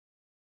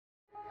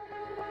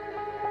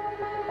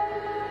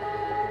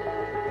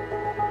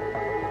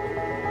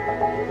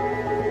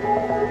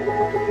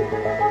Hi,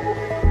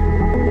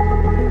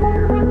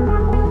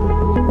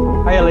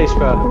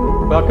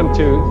 Alishba. Welcome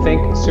to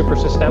Think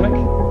Supersystemic.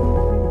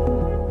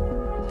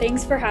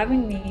 Thanks for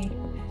having me.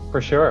 For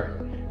sure.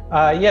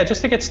 Yeah,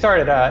 just to get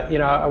started,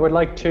 I would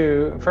like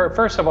to,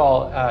 first of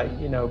all,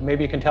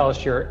 maybe you can tell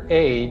us your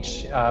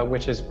age,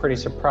 which is pretty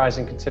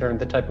surprising considering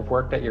the type of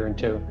work that you're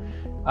into.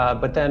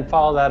 But then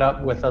follow that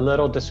up with a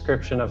little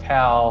description of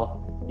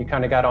how you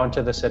kind of got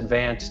onto this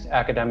advanced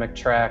academic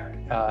track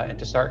and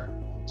to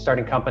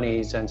starting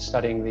companies and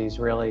studying these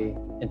really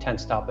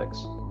intense topics.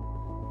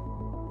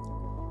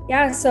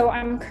 Yeah, so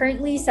I'm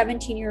currently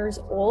 17 years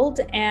old,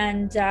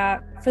 and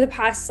for the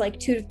past like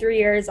 2 to 3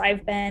 years,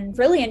 I've been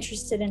really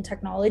interested in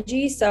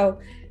technology. So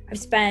I've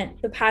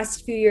spent the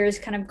past few years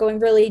kind of going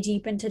really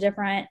deep into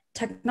different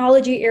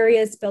technology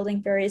areas,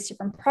 building various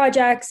different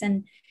projects,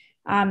 and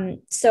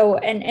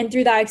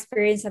through that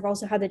experience, I've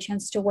also had the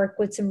chance to work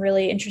with some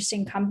really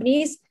interesting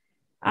companies.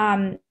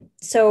 Um,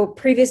 so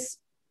previously,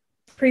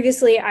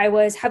 I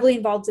was heavily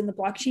involved in the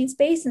blockchain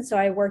space, and so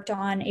I worked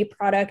on a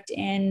product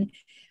in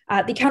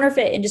the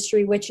counterfeit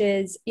industry, which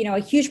is a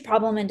huge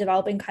problem in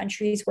developing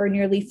countries, where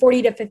nearly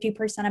 40 to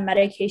 50% of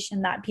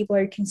medication that people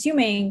are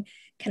consuming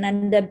can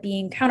end up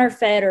being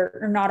counterfeit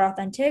or not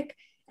authentic.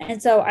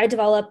 And so I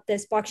developed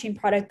this blockchain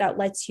product that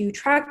lets you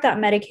track that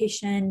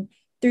medication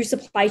through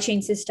supply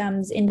chain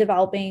systems in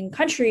developing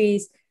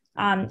countries,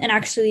 and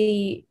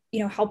actually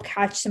help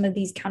catch some of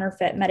these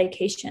counterfeit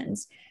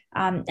medications.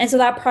 And so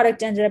that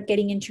product ended up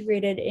getting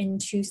integrated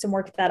into some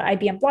work that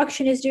IBM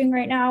Blockchain is doing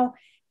right now.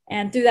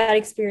 And through that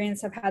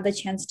experience, I've had the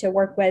chance to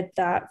work with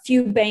a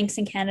few banks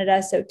in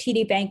Canada, so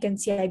TD Bank and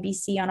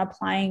CIBC, on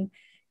applying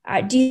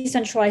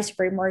decentralized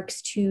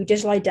frameworks to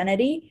digital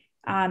identity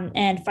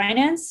and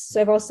finance.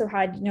 So I've also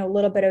had a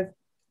little bit of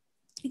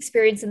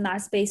experience in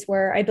that space,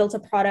 where I built a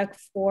product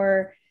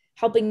for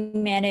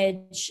helping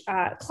manage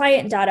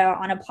client data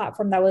on a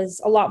platform that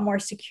was a lot more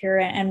secure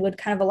and would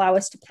kind of allow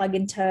us to plug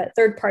into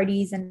third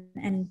parties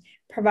and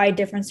provide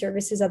different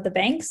services at the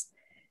banks.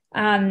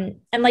 And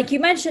like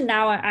you mentioned,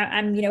 now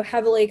I'm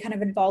heavily kind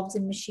of involved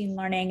in machine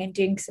learning and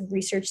doing some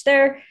research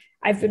there.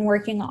 I've been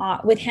working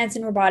with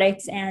Hanson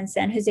Robotics and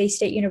San Jose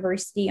State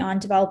University on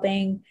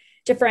developing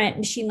different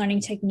machine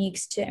learning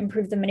techniques to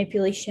improve the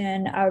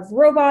manipulation of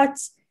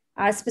robots,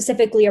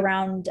 specifically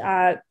around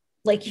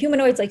like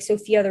humanoids, like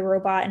Sophia the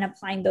robot, and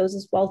applying those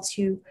as well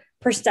to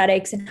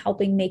prosthetics and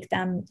helping make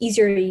them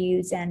easier to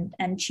use and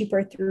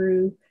cheaper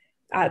through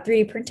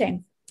 3D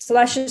printing. So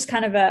that's just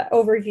kind of an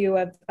overview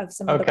of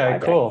some of the Okay,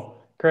 projects.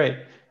 cool. Great.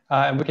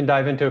 And we can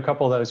dive into a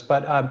couple of those.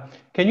 But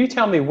can you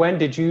tell me, when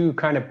did you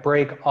kind of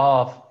break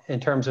off in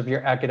terms of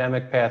your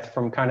academic path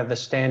from kind of the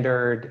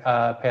standard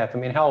path? I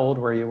mean, how old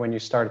were you when you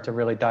started to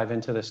really dive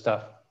into this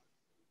stuff?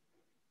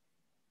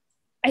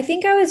 I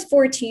think I was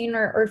 14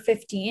 or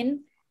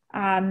 15.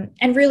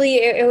 And really,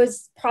 it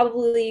was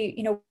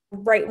probably,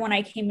 right when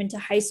I came into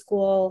high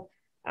school.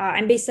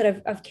 I'm based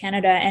out of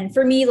Canada. And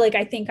for me, like,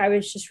 I think I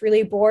was just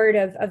really bored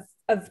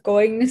of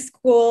going to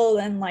school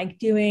and like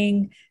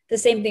doing the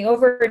same thing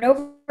over and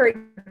over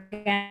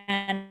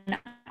again.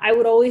 I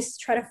would always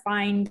try to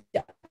find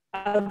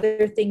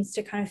other things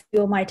to kind of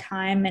fuel my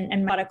time, and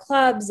a lot of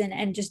clubs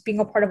and just being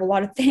a part of a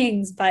lot of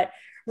things. But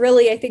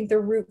really, I think the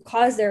root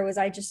cause there was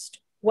I just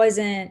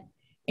wasn't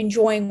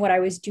enjoying what I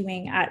was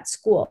doing at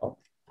school.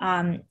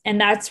 And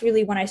that's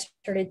really when I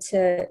started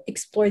to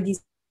explore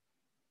these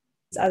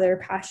other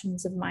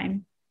passions of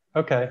mine.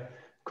 Okay,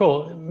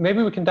 cool.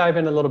 Maybe we can dive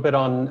in a little bit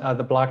on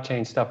the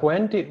blockchain stuff.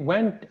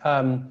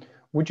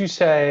 Would you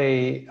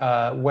say,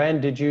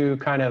 when did you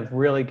kind of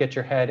really get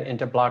your head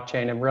into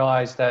blockchain and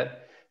realize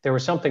that there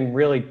was something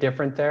really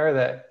different there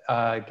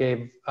that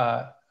gave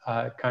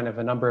kind of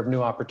a number of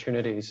new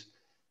opportunities?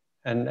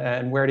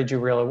 And where did you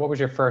really, what was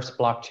your first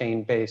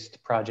blockchain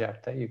based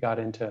project that you got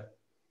into?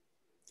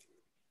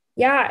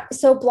 Yeah,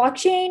 so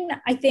blockchain,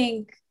 I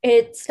think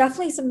it's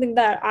definitely something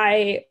that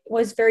I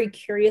was very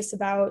curious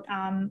about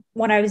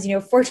when I was,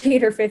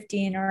 14 or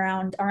 15,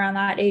 around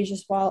that age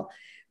as well,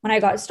 when I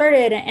got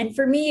started. And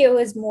for me, it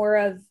was more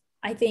of,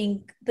 I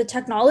think the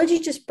technology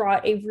just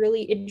brought a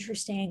really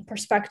interesting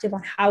perspective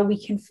on how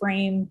we can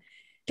frame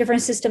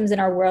different systems in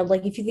our world.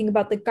 Like if you think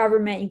about the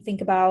government, you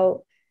think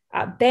about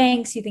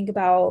banks, you think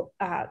about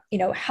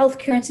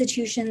healthcare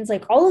institutions,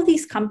 like all of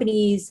these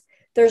companies.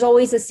 There's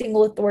always a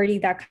single authority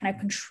that kind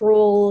of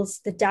controls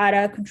the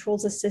data,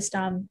 controls the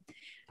system.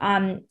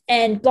 And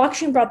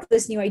blockchain brought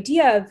this new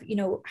idea of,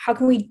 how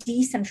can we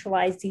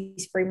decentralize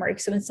these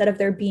frameworks? So instead of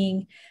there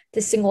being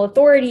the single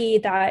authority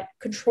that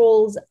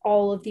controls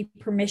all of the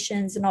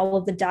permissions and all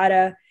of the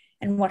data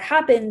and what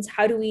happens,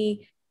 how do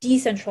we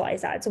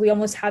decentralize that? So we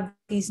almost have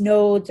these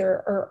nodes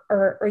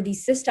or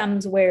these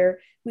systems where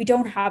we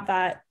don't have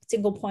that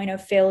single point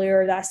of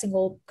failure, that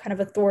single kind of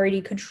authority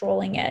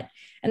controlling it.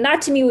 And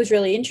that to me was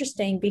really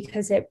interesting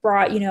because it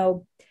brought,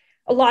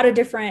 a lot of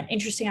different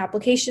interesting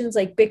applications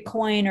like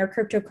Bitcoin or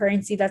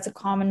cryptocurrency. That's a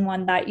common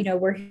one that,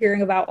 we're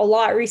hearing about a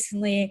lot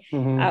recently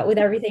Mm-hmm. with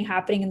everything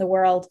happening in the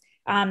world.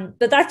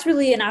 But that's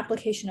really an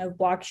application of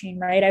blockchain,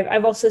 right?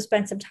 I've also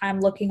spent some time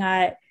looking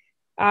at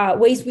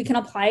ways we can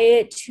apply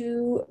it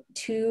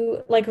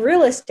to like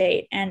real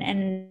estate.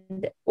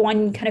 And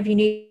one kind of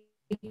unique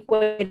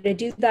way to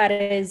do that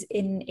is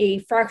in a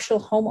fractional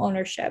home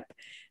ownership.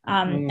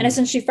 And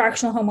essentially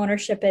fractional home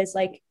ownership is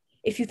like,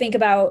 if you think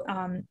about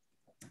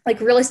like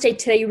real estate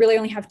today, you really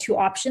only have two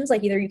options,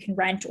 like either you can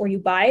rent or you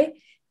buy.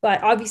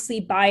 But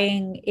obviously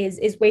buying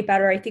is way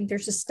better. I think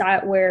there's a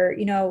stat where,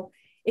 you know,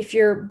 if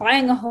you're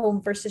buying a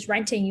home versus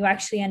renting, you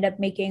actually end up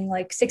making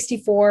like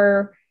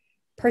 64%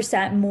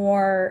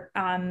 more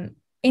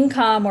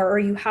income, or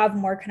you have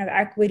more kind of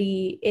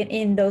equity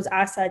in those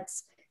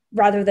assets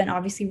rather than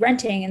obviously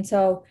renting. And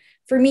so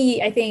for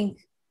me, I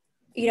think,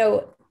 you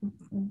know,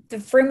 the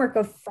framework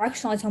of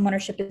fractionalized home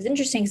ownership is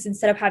interesting, because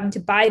instead of having to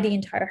buy the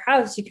entire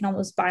house, you can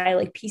almost buy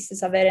like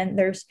pieces of it. And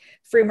there's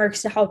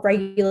frameworks to help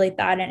regulate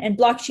that. And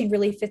blockchain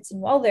really fits in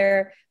well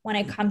there when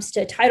it comes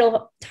to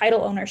title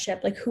ownership,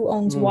 like who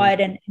owns what,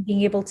 and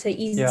being able to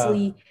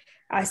easily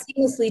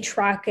seamlessly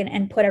track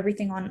and put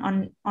everything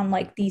on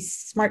like these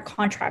smart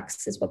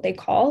contracts is what they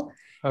call.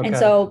 Okay. And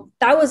so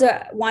that was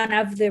one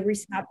of the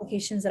recent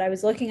applications that I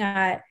was looking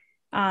at.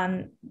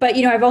 But,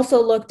 you know, I've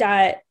also looked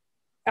at,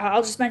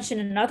 I'll just mention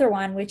another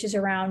one, which is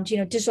around, you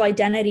know, digital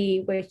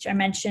identity, which I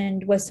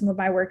mentioned was some of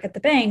my work at the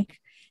bank.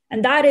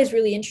 And that is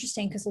really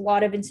interesting because a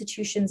lot of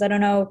institutions, I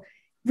don't know,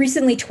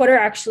 recently Twitter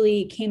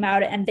actually came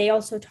out and they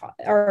also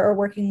are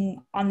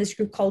working on this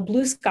group called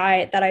Blue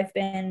Sky that I've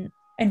been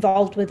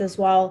involved with as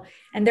well.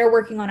 And they're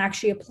working on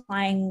actually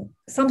applying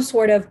some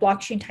sort of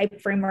blockchain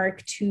type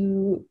framework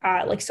to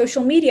like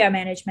social media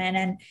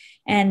management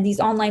and these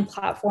online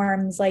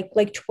platforms like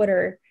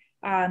Twitter.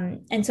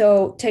 And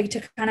so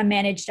to kind of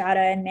manage data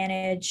and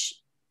manage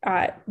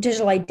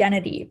digital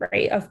identity,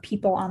 right, of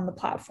people on the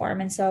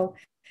platform. And so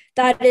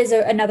that is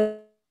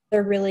another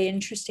really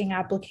interesting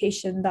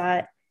application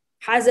that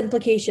has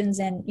implications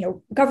in, you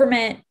know,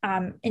 government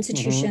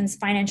institutions,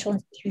 financial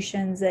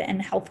institutions, and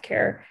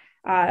healthcare,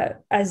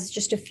 as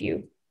just a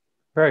few.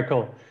 Very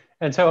cool.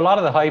 And so a lot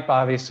of the hype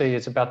obviously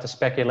is about the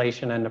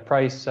speculation and the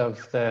price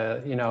of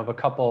the, you know, of a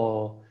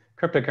couple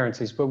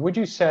cryptocurrencies. But would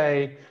you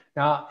say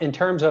now, in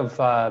terms of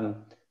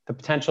the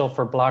potential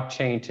for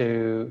blockchain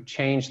to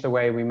change the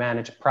way we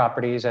manage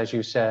properties, as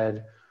you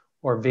said,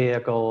 or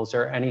vehicles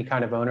or any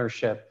kind of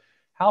ownership,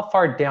 how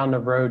far down the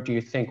road do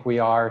you think we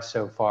are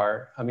so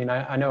far? I mean,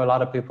 I know a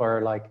lot of people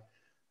are like,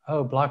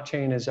 oh,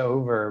 blockchain is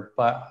over,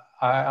 but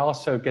I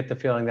also get the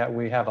feeling that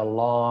we have a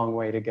long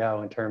way to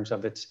go in terms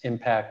of its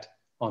impact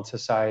on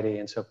society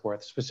and so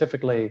forth,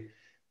 specifically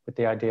with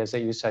the ideas that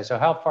you say. So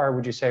how far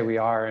would you say we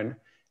are, and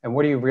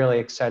what are you really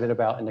excited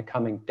about in the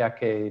coming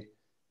decade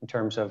in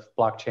terms of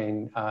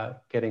blockchain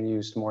getting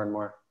used more and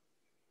more?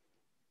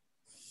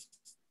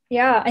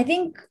 Yeah, I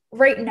think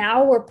right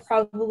now we're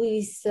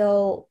probably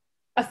still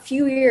a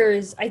few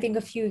years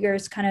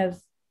kind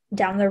of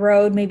down the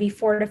road, maybe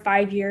 4 to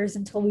 5 years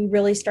until we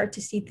really start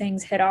to see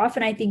things hit off.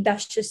 And I think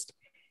that's just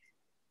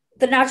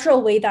the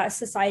natural way that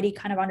society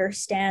kind of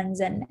understands.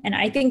 And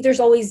I think there's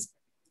always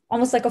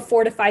almost like a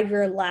 4 to 5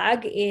 year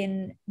lag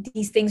in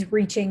these things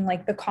reaching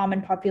like the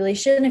common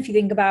population. If you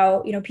think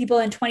about, you know, people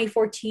in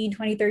 2014,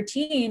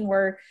 2013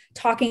 were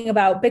talking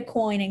about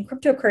Bitcoin and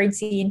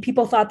cryptocurrency, and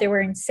people thought they were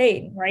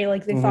insane, right?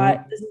 Like they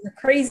thought this is a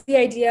crazy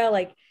idea.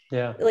 Like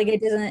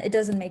it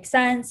doesn't make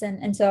sense.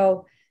 And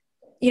so,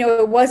 you know,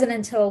 it wasn't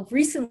until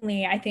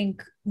recently, I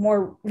think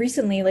more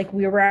recently, like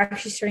we were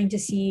actually starting to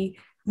see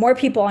more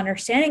people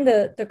understanding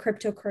the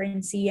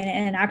cryptocurrency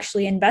and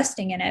actually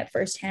investing in it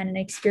firsthand and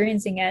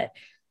experiencing it.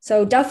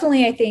 So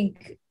definitely, I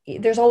think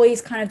there's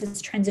always kind of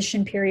this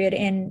transition period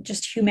in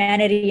just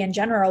humanity in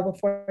general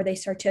before they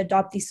start to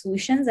adopt these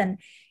solutions. And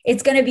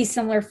it's going to be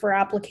similar for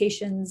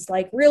applications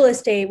like real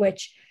estate,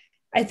 which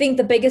I think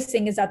the biggest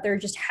thing is that they're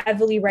just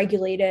heavily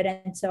regulated.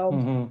 And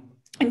so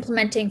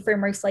implementing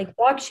frameworks like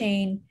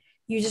blockchain,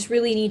 you just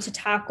really need to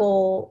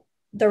tackle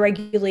the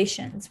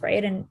regulations,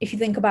 right? And if you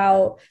think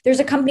about, there's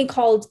a company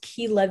called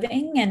Key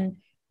Living, and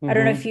I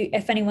don't know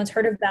if anyone's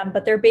heard of them,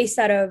 but they're based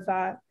out of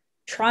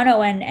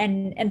Toronto,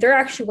 and they're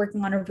actually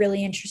working on a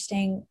really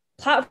interesting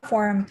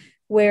platform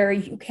where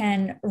you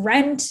can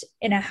rent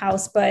in a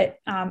house, but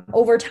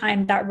over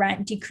time that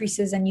rent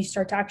decreases and you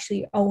start to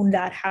actually own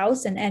that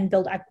house and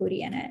build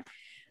equity in it.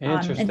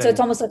 And so it's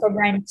almost like a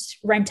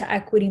rent to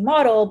equity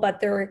model, but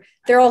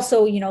they're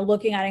also, you know,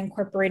 looking at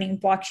incorporating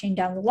blockchain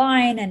down the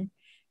line.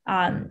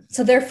 And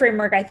so their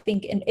framework, I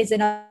think, is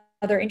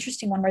another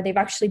interesting one where they've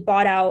actually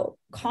bought out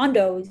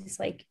condos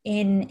like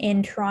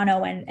in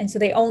Toronto, and so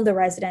they own the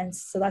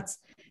residents. So that's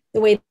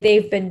the way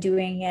they've been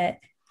doing it.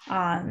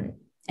 And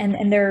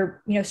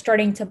they're, you know,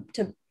 starting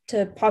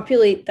to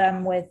populate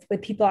them with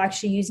people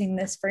actually using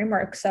this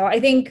framework. So I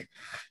think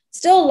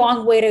still a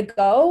long way to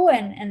go,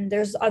 and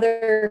there's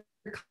other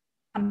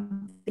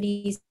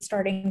companies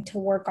starting to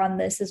work on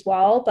this as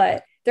well,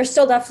 but there's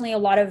still definitely a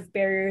lot of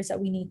barriers that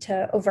we need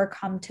to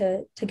overcome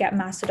to get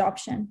mass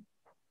adoption.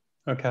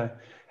 Okay.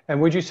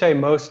 And would you say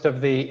most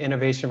of the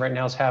innovation right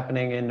now is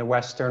happening in the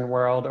Western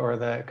world or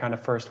the kind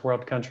of first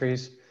world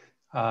countries?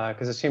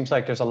 Because it seems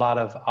like there's a lot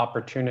of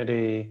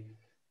opportunity,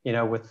 you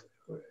know, with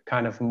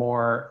kind of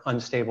more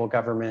unstable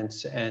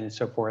governments and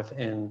so forth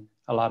in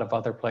a lot of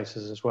other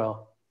places as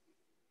well.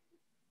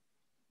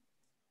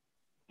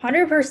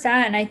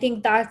 100%. I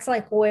think that's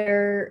like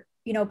where,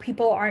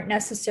 people aren't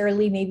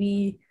necessarily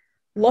maybe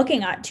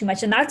looking at too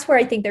much. And that's where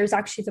I think there's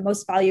actually the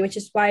most value, which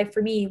is why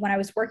for me, when I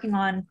was working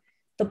on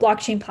the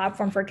blockchain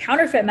platform for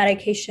counterfeit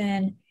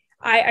medication,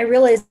 I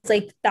realized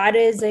like that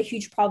is a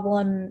huge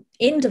problem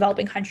in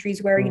developing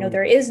countries where,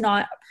 there is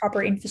not a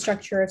proper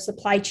infrastructure of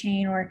supply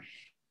chain, or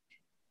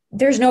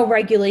there's no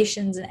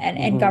regulations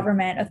and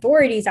government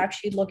authorities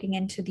actually looking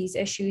into these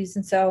issues.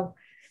 And so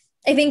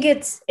I think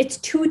it's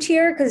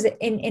two-tier, because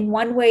in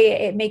one way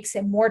it makes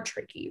it more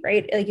tricky,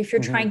 right? Like if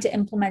you're trying to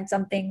implement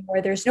something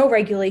where there's no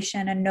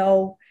regulation and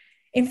no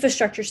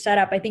infrastructure set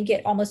up, I think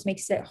it almost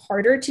makes it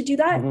harder to do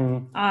that.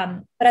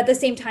 But at the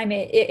same time,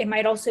 it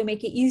might also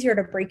make it easier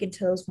to break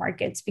into those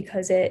markets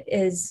because it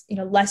is,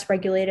 less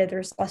regulated.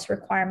 There's less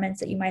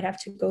requirements that you might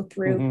have to go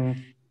through.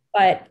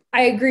 But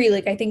I agree.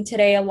 Like I think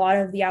today a lot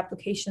of the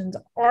applications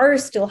are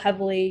still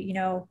heavily,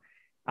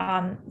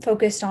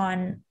 focused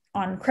on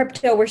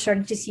crypto. We're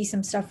starting to see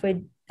some stuff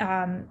with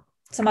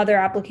some other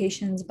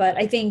applications, but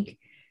I think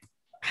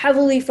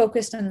heavily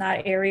focused on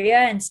that area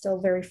and still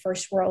very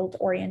first world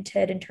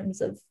oriented in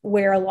terms of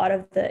where a lot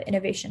of the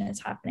innovation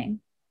is happening.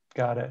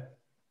 Got it.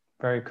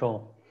 Very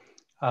cool.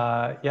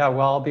 Yeah,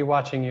 well, I'll be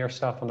watching your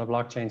stuff on the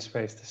blockchain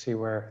space to see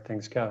where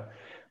things go.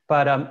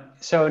 But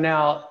so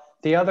now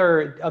the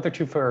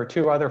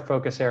two other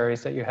focus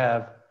areas that you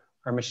have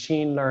are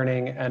machine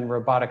learning and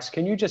robotics.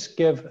 Can you just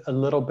give a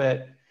little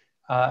bit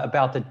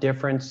about the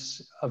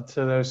difference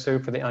to those two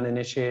for the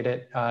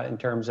uninitiated in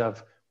terms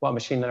of what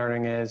machine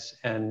learning is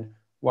and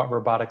what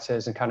robotics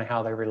is and kind of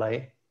how they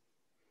relate?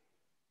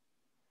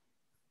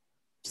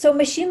 So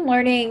machine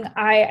learning,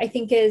 I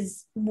think,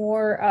 is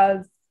more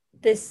of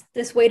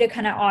this way to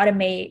kind of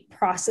automate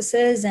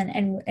processes,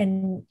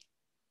 and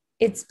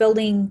it's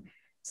building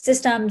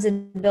systems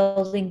and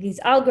building these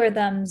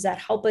algorithms that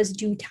help us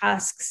do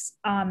tasks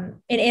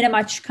in a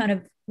much kind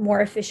of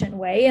more efficient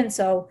way. And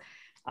so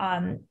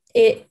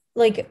the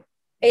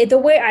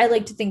way I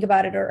like to think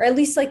about it, or at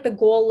least like the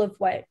goal of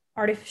what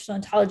artificial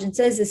intelligence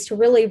is to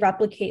really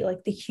replicate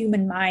like the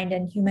human mind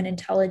and human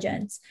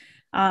intelligence.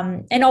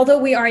 And although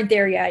we aren't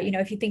there yet,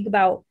 if you think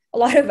about a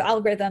lot of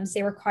algorithms,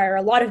 they require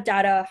a lot of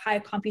data, high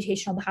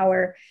computational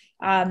power,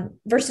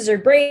 versus our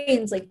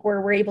brains, like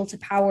where we're able to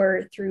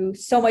power through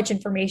so much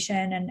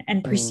information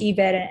and perceive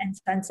it and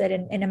sense it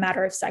in a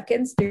matter of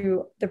seconds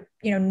through the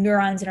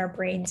neurons in our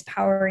brains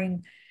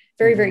powering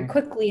very, very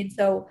quickly. And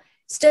so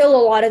still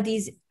a lot of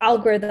these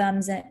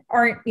algorithms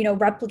aren't,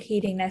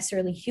 replicating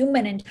necessarily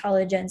human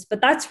intelligence,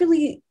 but that's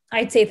really,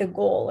 I'd say, the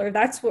goal, or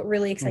that's what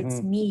really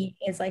excites me,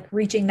 is like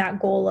reaching that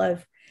goal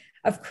of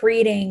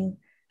creating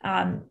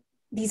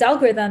these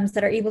algorithms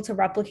that are able to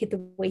replicate the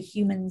way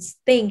humans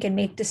think and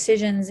make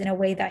decisions in a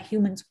way that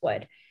humans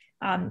would.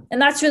 And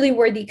that's really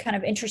where the kind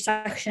of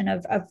intersection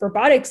of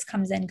robotics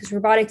comes in, because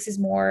robotics is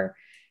more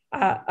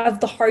of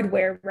the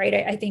hardware, right?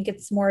 I think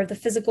it's more of the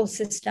physical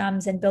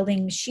systems and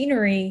building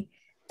machinery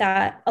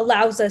that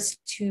allows us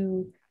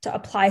to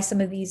apply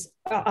some of these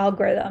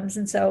algorithms.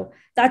 And so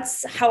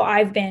that's how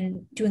I've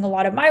been doing a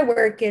lot of my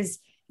work is,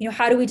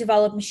 how do we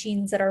develop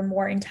machines that are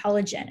more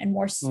intelligent and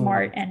more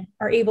smart and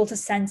are able to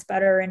sense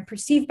better and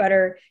perceive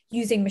better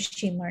using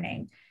machine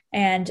learning?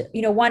 And,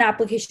 one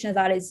application of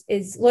that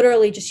is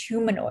literally just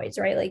humanoids,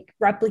 right? Like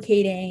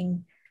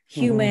replicating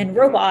human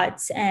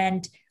robots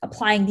and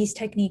applying these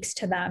techniques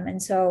to them.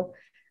 And so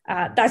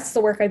that's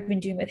the work I've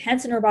been doing with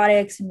Hanson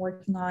Robotics and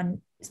working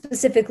on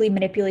specifically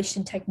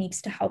manipulation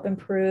techniques to help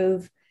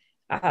improve,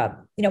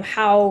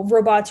 how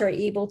robots are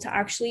able to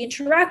actually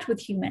interact with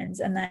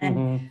humans. And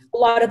then a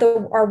lot of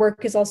our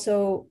work is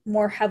also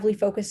more heavily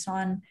focused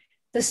on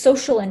the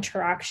social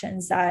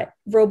interactions that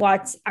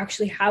robots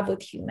actually have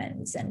with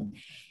humans. And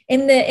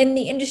in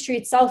the industry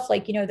itself,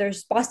 like,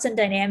 there's Boston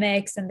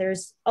Dynamics and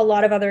there's a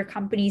lot of other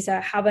companies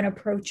that have an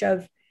approach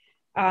of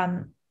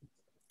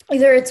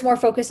either it's more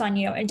focused on,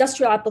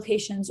 industrial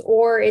applications,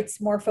 or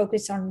it's more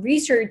focused on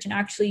research and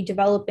actually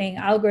developing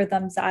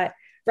algorithms that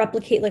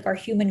replicate like our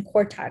human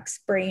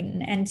cortex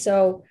brain. And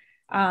so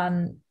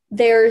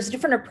there's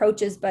different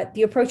approaches, but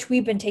the approach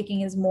we've been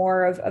taking is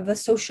more of a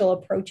social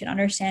approach and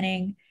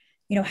understanding,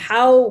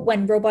 how,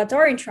 when robots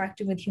are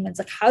interacting with humans,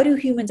 like how do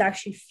humans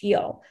actually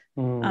feel?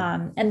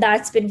 And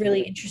that's been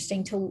really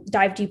interesting to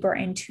dive deeper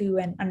into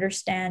and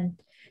understand,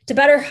 to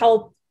better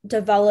help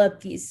develop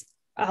these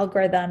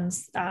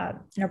algorithms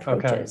and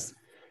approaches. Okay.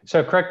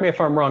 So correct me if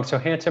I'm wrong. So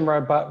Hanson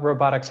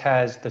Robotics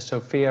has the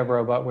Sophia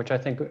robot, which I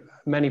think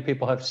many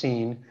people have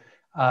seen,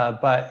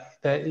 but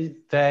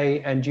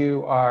they and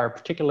you are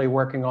particularly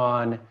working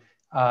on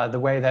the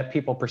way that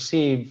people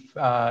perceive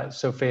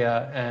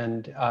Sophia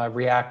and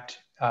react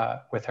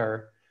with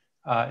her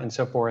and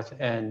so forth.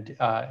 And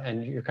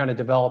you're kind of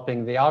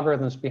developing the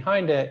algorithms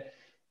behind it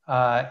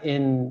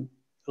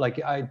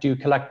do you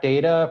collect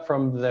data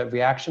from the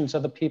reactions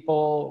of the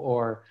people,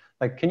 or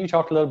like, can you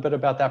talk a little bit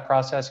about that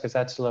process? Because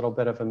that's a little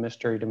bit of a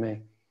mystery to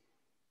me.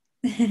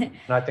 And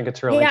I think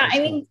it's really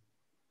interesting.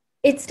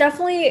 It's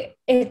definitely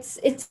it's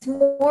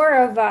more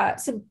of a,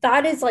 so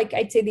that is like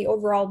I'd say the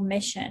overall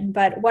mission,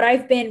 but what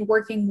I've been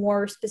working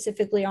more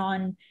specifically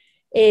on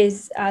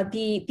is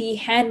the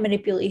hand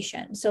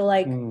manipulation. So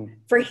like Mm,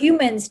 for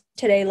humans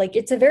today, like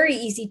it's a very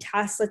easy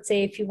task. Let's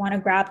say if you want to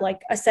grab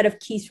like a set of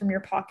keys from your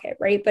pocket,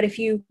 right? But if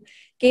you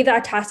gave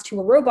that task to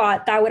a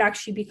robot, that would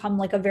actually become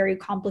like a very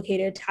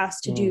complicated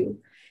task to mm, do.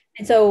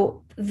 And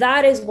so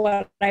that is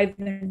what I've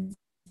been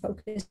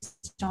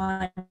focused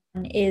on,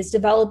 is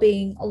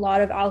developing a lot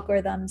of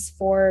algorithms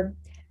for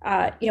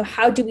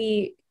how do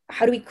we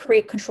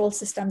create control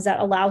systems that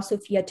allow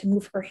Sophia to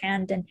move her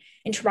hand and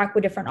interact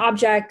with different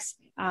objects,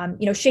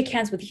 shake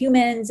hands with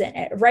humans,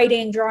 and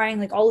writing, drawing,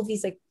 like all of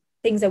these like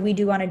things that we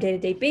do on a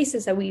day-to-day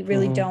basis that we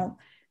really mm-hmm, don't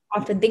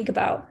often think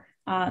about.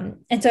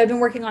 And so I've been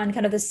working on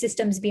kind of the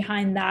systems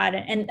behind that,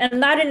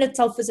 and that in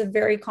itself is a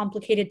very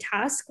complicated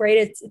task, right?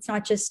 It's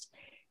not just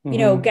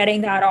mm-hmm,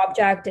 getting that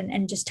object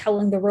and just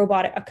telling the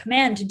robot a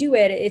command to do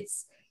it.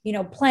 It's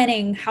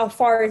planning how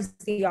far is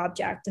the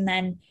object, and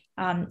then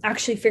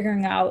actually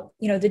figuring out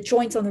the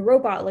joints on the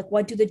robot, like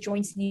what do the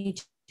joints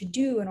need to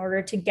do in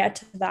order to get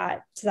to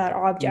that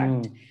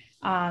object. mm,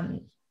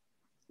 um,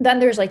 then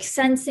there's like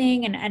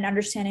sensing and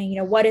understanding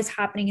what is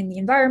happening in the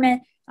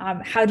environment.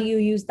 How do you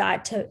use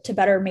that to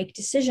better make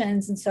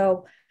decisions? And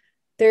so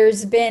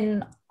there's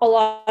been a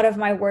lot of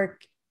my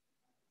work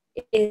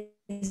is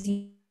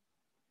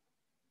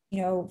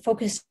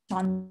focused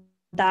on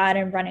that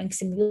and running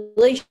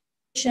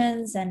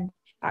simulations and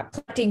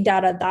collecting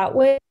data that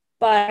way.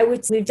 But I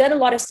would say we've done a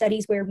lot of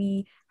studies where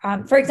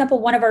for example,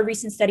 one of our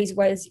recent studies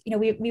was,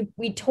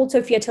 we told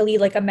Sophia to lead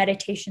like a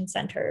meditation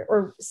center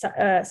or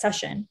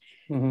session.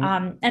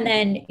 mm-hmm, And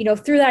then,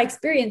 through that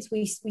experience,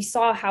 we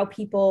saw how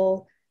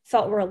people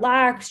felt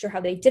relaxed or how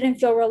they didn't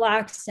feel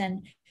relaxed.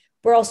 And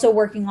we're also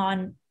working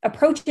on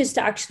approaches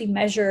to actually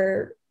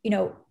measure,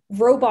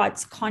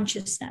 robots'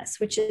 consciousness,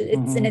 which it's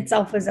in mm-hmm,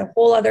 itself is a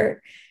whole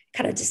other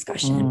kind of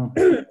discussion, mm,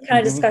 kind of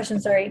mm-hmm. discussion,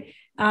 sorry.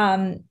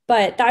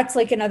 But that's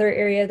like another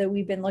area that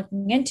we've been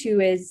looking into,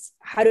 is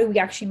how do we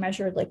actually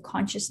measure like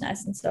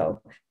consciousness? And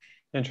so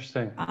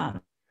Interesting.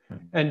 um,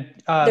 And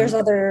there's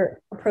other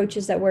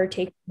approaches that we're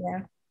taking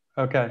there.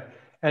 okay.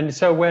 And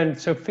so when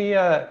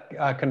Sophia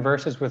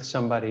converses with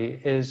somebody,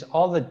 is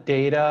all the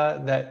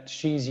data that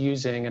she's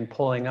using and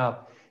pulling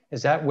up,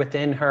 is that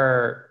within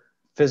her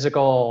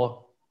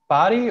physical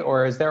body,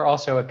 or is there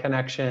also a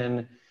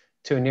connection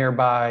to a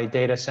nearby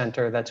data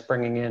center that's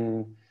bringing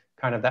in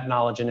kind of that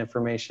knowledge and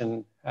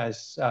information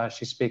as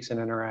she speaks and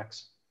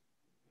interacts?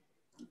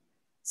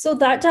 So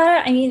that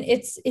data, I mean,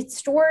 it's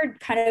stored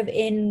kind of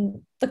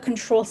in the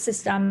control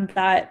system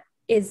that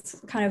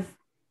is kind of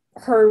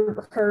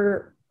her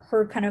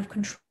kind of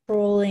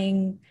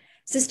controlling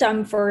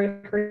system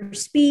for her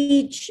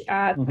speech,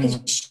 because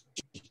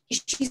Mm-hmm.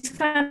 she's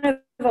kind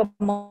of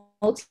a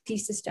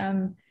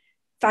multi-system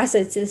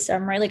facet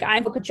system, right? Like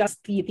I'm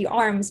just the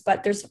arms,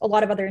 but there's a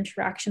lot of other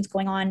interactions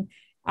going on,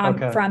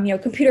 Okay. from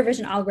computer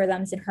vision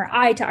algorithms in her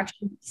eye to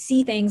actually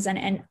see things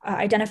and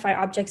identify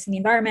objects in the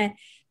environment.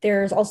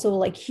 There's also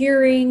like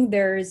hearing,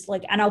 there's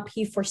like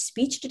NLP for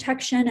speech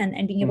detection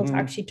and being able to Mm-hmm.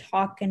 actually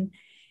talk and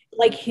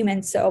like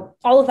humans. So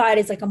all of that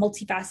is like a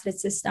multifaceted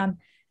system,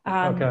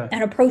 Okay.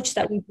 an approach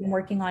that we've been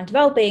working on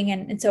developing.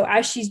 And so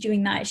as she's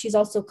doing that, she's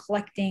also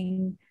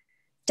collecting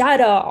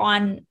data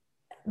on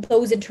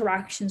those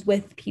interactions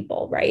with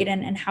people, right?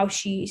 And how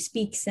she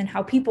speaks and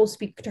how people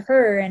speak to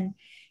her.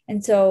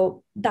 And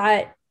so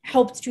that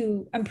helps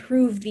to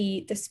improve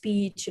the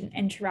speech and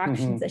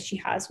interactions Mm-hmm. that she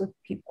has with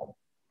people.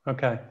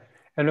 Okay.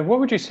 And what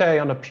would you say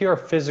on a pure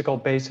physical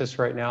basis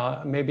right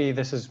now? Maybe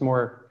this is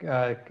more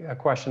a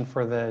question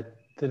for the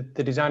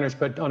designers,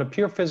 but on a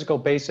pure physical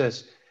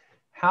basis,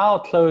 how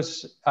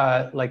close,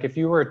 like if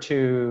you were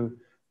to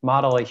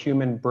model a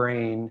human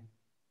brain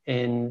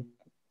in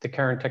the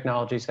current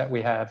technologies that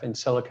we have in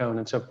silicone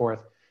and so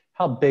forth,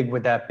 how big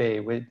would that be?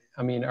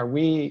 I mean, are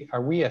we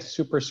a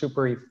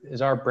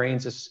is our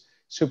brains a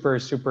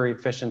super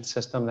efficient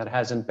system that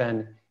hasn't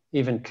been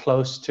even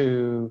close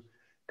to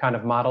kind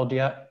of modeled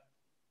yet?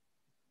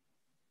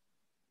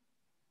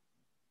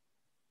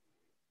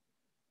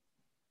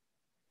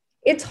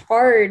 It's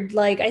hard.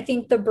 Like I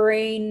think the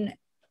brain,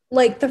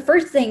 like the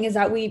first thing is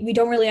that we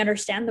don't really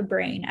understand the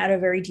brain at a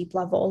very deep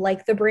level.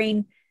 Like the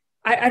brain,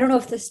 I don't know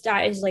if this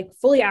stat is like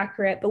fully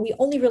accurate, but we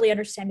only really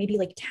understand maybe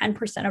like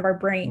 10% of our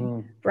brain,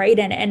 Mm, right?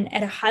 And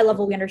at a high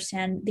level, we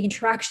understand the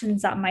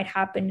interactions that might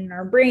happen in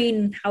our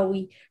brain, how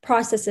we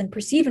process and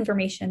perceive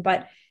information.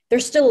 But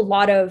there's still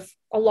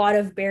a lot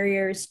of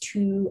barriers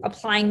to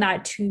applying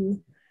that to,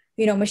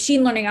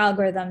 machine learning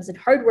algorithms and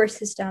hardware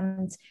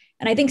systems.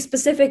 And I think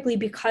specifically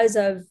because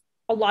of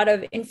a lot of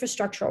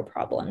infrastructural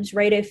problems,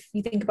 right? If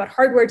you think about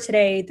hardware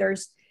today,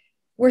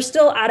 we're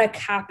still at a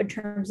cap in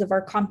terms of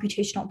our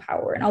computational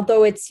power. And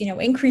although it's,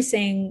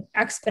 increasing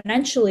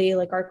exponentially,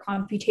 like our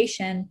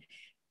computation,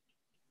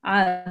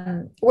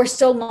 we're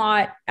still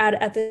not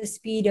at the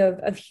speed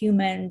of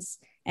humans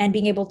and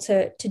being able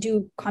to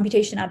do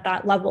computation at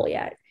that level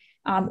yet.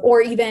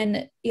 or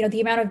even,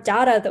 the amount of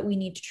data that we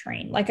need to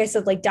train. Like I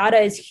said, like data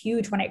is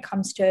huge when it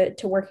comes to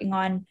working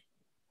on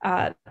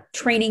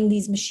training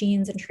these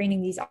machines and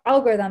training these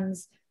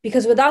algorithms,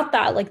 because without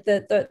that, like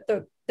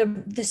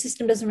the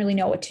system doesn't really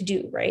know what to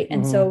do, right?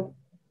 And so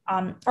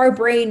our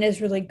brain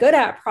is really good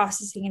at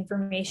processing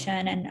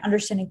information and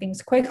understanding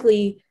things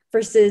quickly,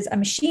 versus a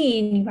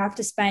machine. You have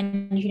to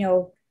spend,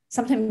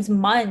 sometimes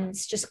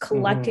months just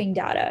collecting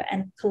data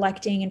and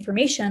collecting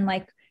information.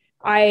 Like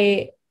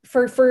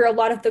for a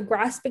lot of the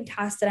grasping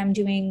tasks that I'm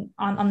doing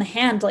on the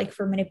hand, like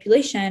for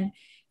manipulation,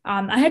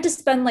 I had to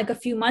spend like a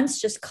few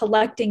months just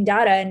collecting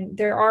data. And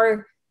there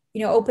are,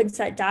 open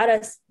set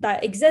data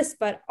that exists,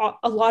 but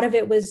a lot of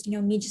it was,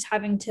 me just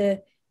having to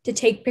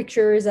take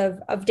pictures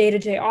of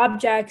day-to-day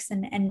objects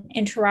and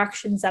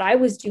interactions that I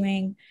was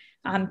doing,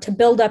 to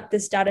build up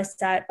this data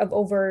set of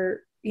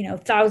over,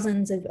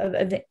 thousands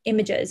of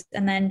images.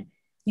 And then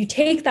you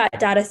take that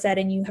data set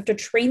and you have to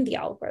train the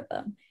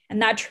algorithm.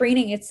 And that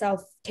training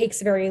itself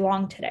takes very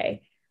long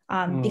today,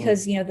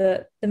 because,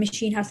 the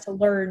machine has to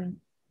learn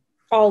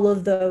all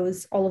of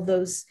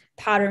those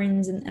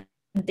patterns and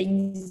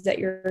things that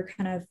you're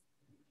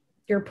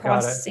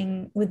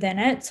processing within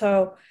it.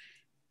 So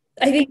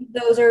I think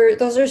those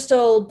are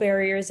still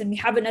barriers, and we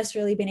haven't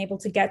necessarily been able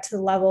to get to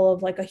the level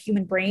of like a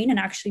human brain and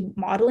actually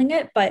modeling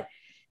it. But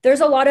there's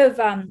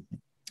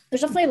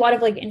definitely a lot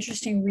of like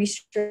interesting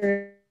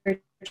research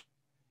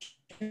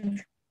trying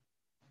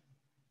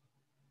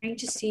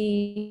to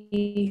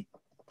see.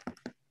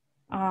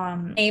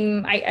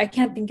 I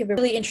can't think of a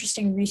really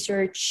interesting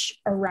research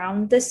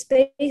around this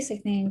space, I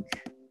think.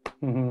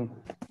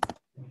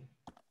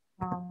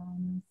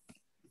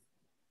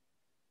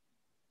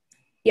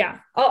 Yeah,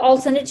 I'll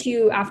send it to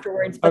you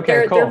afterwards, but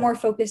okay, they're more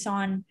focused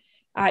on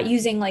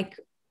using like,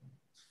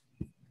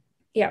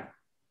 yeah.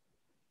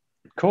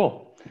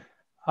 Cool.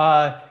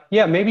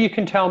 Yeah, maybe you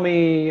can tell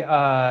me,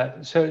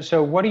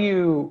 so what are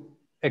you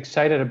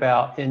excited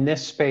about in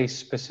this space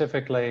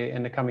specifically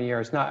in the coming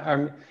years?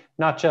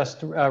 Not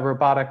just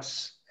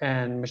robotics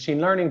and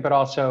machine learning, but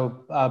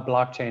also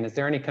blockchain. Is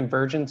there any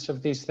convergence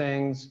of these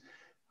things?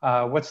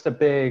 What's the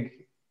big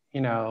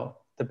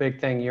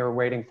thing you're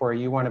waiting for,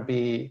 you want to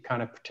be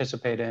kind of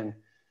participate in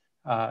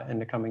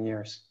the coming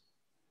years?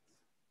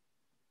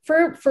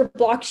 For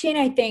blockchain,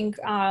 I think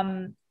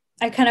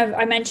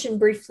I mentioned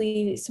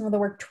briefly some of the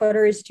work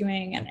Twitter is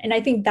doing, and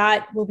I think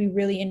that will be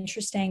really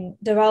interesting,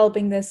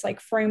 developing this like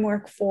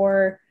framework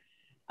for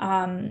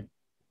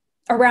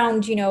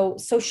around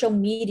social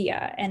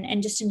media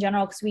and just in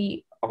general, because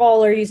we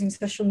all are using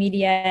social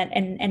media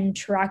and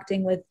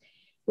interacting with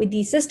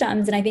these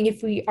systems. And I think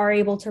if we are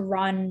able to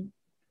run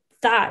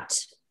that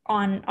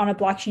on a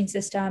blockchain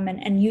system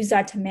and use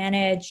that to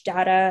manage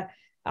data,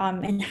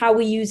 and how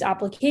we use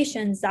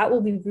applications, that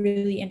will be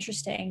really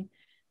interesting.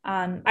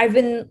 I've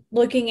been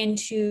looking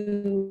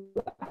into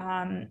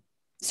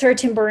Sir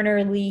Tim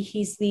Berners-Lee.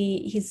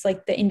 He's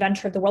like the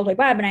inventor of the World Wide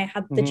Web, and I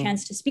had the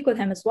chance to speak with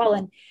him as well.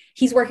 And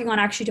he's working on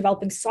actually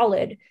developing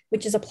Solid,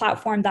 which is a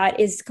platform that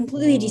is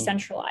completely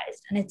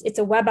decentralized, and it's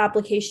a web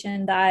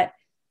application that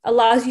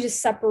allows you to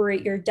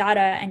separate your data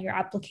and your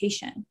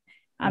application.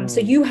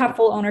 So you have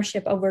full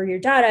ownership over your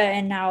data,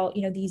 and now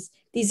these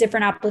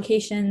different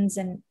applications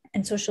and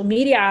social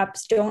media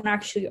apps don't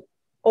actually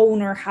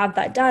own or have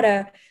that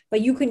data, but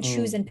you can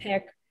choose and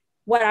pick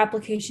what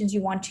applications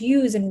you want to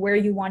use and where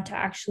you want to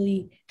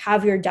actually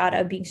have your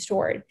data being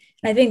stored.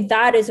 And I think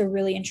that is a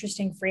really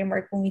interesting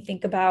framework when we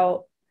think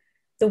about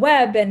the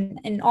web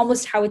and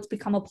almost how it's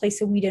become a place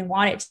that we didn't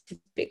want it to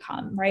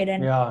become, right?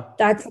 And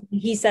that's,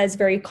 he says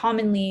very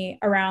commonly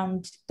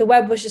around, the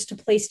web was just a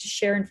place to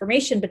share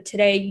information, but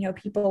today,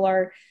 people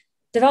are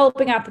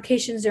developing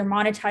applications, they're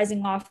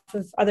monetizing off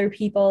of other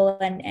people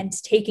and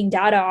taking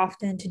data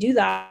often to do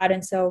that.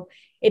 And so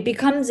it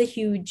becomes a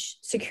huge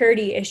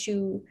security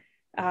issue,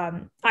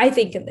 I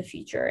think, in the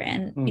future.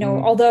 And,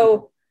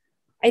 although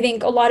I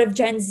think a lot of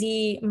Gen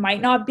Z might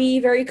not be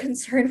very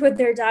concerned with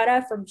their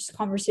data from just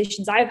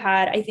conversations I've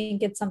had, I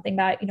think it's something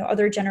that,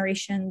 other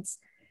generations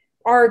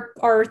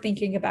are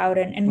thinking about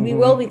and we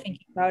will be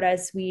thinking about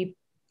as we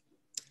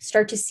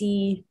start to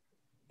see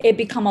it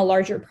become a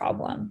larger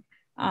problem.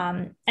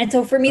 And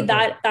so for me,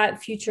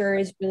 that future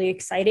is really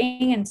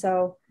exciting. And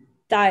so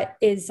that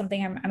is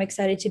something I'm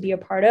excited to be a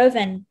part of.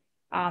 And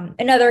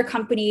another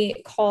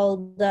company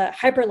called the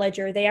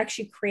Hyperledger, they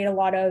actually create a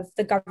lot of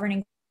the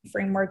governing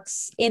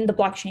frameworks in the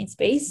blockchain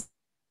space.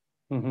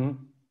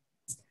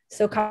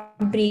 So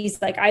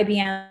companies like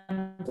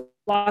IBM,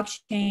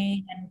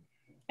 blockchain,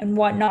 and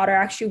whatnot are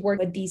actually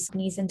working with these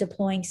companies and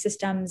deploying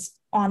systems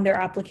on their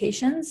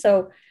applications.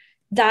 So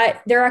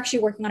that they're actually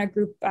working on a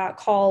group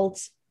called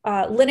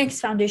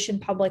Linux Foundation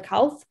Public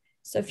Health.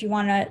 So if you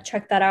want to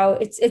check that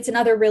out, it's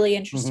another really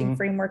interesting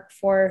framework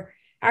for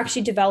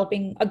actually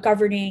developing a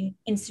governing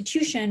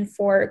institution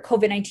for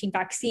COVID-19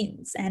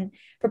 vaccines and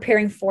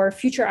preparing for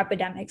future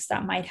epidemics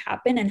that might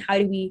happen. And how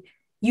do we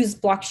use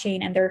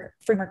blockchain and their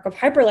framework of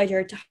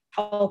Hyperledger to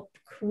help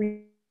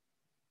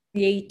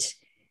create,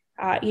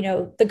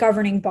 the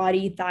governing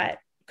body that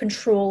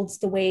controls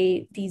the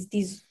way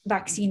these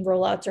vaccine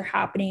rollouts are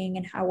happening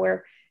and how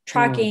we're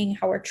tracking,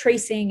 how we're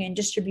tracing and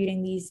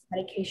distributing these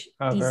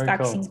these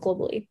vaccines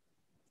globally.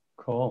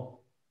 Cool.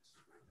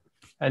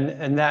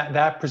 And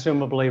that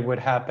presumably would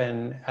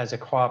happen as a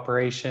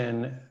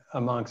cooperation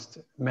amongst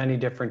many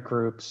different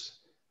groups,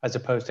 as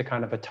opposed to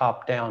kind of a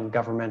top-down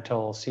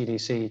governmental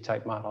CDC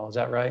type model. Is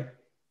that right?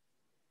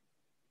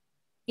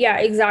 Yeah,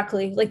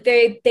 exactly. Like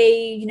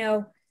they, you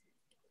know,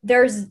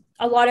 there's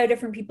a lot of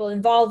different people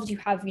involved. You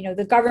have, you know,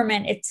 the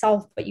government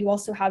itself, but you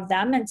also have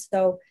them. And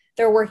so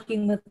they're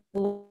working with a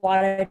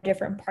lot of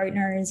different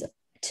partners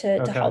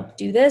to help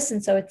do this.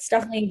 And so it's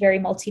definitely a very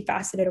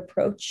multifaceted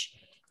approach.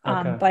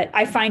 But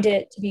I find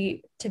it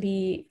to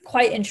be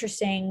quite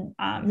interesting,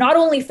 not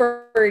only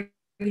for,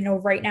 you know,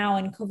 right now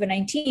in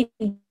COVID-19,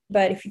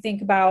 but if you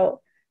think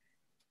about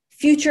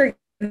future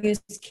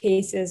use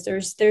cases,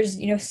 there's,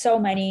 you know, so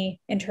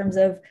many in terms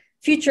of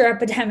future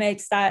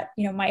epidemics that,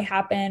 you know, might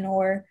happen,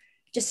 or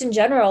just in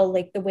general,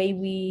 like the way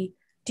we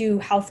do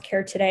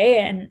healthcare today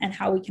and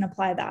how we can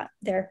apply that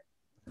there.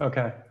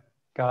 Okay,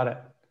 got it.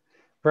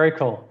 Very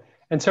cool.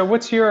 And so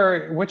what's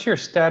your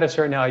status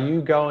right now? Are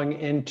you going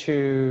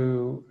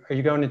into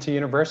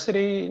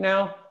university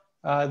now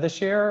this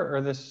year,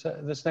 or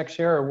this next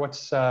year, or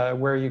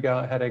where are you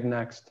heading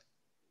next?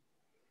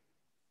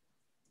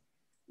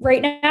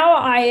 Right now,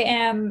 I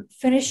am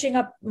finishing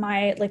up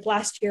my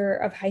last year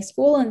of high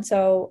school, and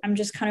so I'm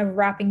just kind of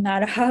wrapping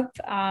that up.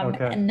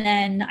 And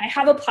then I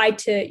have applied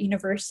to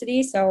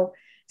university, so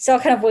still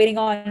kind of waiting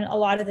on a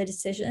lot of the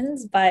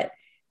decisions, but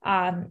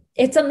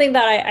it's something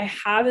that I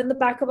have in the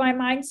back of my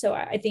mind. So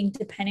I think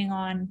depending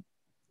on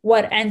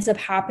what ends up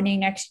happening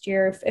next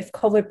year, if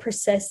COVID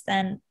persists,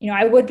 then, you know,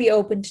 I would be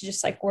open to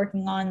just like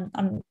working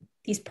on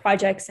these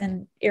projects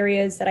and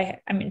areas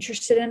that I'm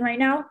interested in right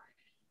now.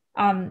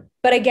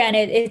 But again,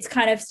 it's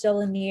kind of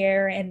still in the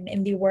air and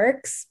in the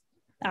works.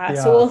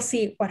 So we'll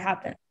see what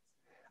happens.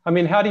 I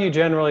mean, how do you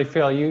generally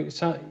feel?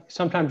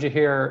 Sometimes you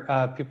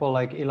hear people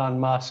like Elon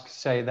Musk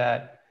say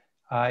that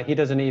he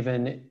doesn't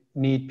even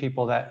need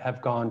people that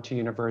have gone to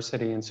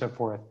university and so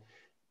forth.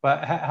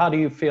 But how do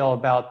you feel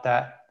about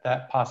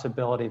that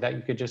possibility that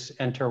you could just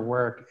enter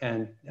work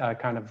and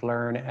kind of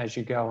learn as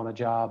you go on a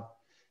job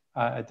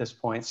at this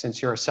point,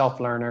 since you're a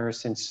self-learner,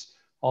 since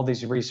all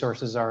these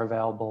resources are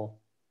available?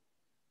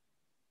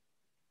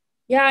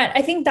 Yeah,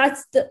 I think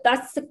that's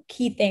the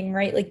key thing,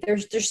 right? Like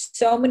there's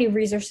so many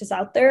resources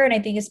out there. And I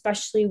think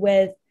especially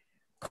with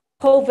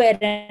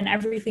COVID and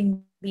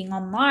everything being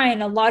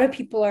online, a lot of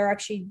people are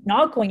actually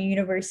not going to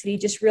university,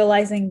 just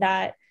realizing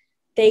that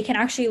they can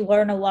actually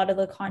learn a lot of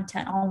the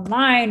content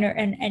online,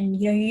 and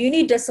you know, you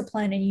need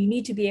discipline and you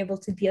need to be able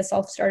to be a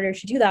self-starter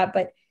to do that.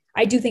 But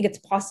I do think it's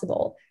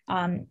possible.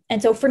 And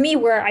so for me,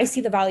 where I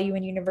see the value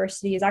in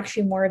university is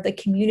actually more of the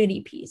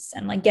community piece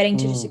and like getting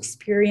to just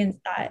experience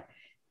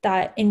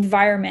that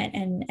environment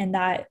and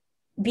that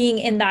being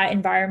in that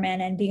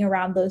environment and being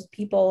around those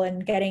people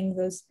and getting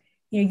those,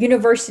 you know,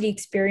 university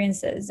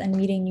experiences and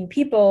meeting new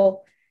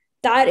people.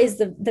 That is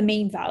the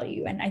main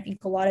value. And I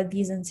think a lot of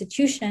these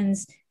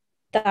institutions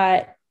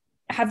that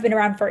have been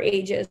around for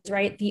ages,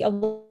 right? The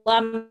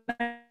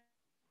alumni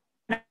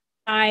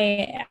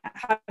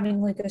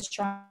having like a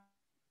strong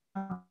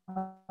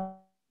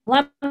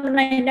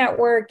alumni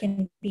network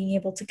and being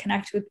able to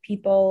connect with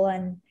people,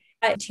 and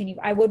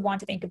I would want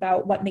to think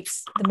about what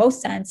makes the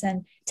most sense.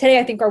 And today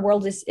I think our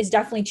world is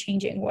definitely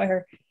changing,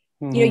 where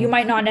you know, you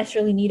might not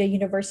necessarily need a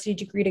university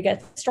degree to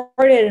get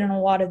started in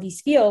a lot of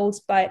these fields,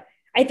 but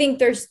I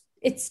think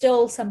it's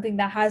still something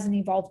that hasn't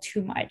evolved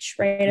too much,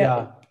 right?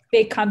 Yeah.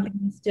 Big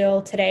companies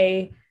still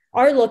today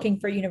are looking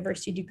for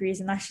university degrees,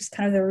 and that's just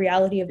kind of the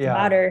reality of the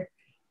matter.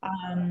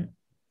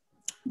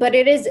 But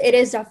it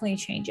is definitely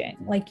changing.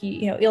 Like,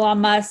 you know, Elon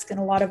Musk and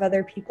a lot of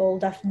other people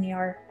definitely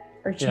are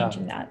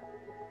changing that.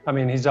 I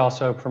mean, he's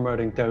also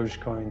promoting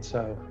Dogecoin,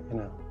 so, you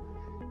know,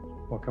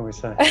 what can we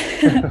say?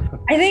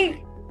 I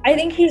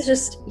think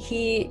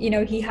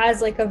he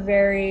has like a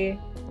very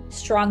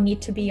strong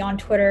need to be on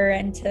Twitter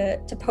and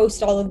to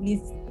post all of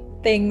these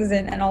things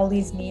and all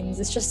these memes.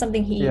 It's just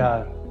something he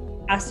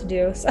has to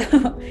do. So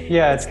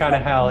yeah, it's kind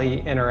of how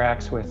he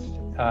interacts with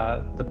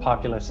the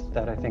populace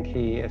that I think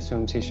he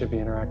assumes he should be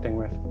interacting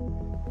with.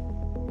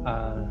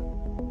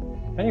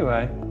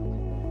 Anyway,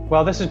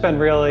 well, this has been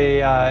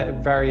really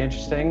very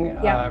interesting.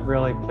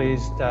 Really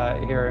pleased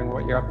hearing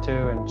what you're up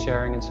to and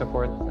sharing and so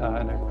forth,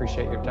 and I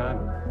appreciate your time.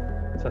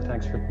 So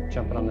thanks for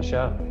jumping on the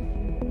show.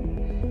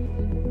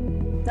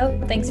 No,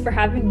 thanks for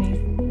having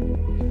me.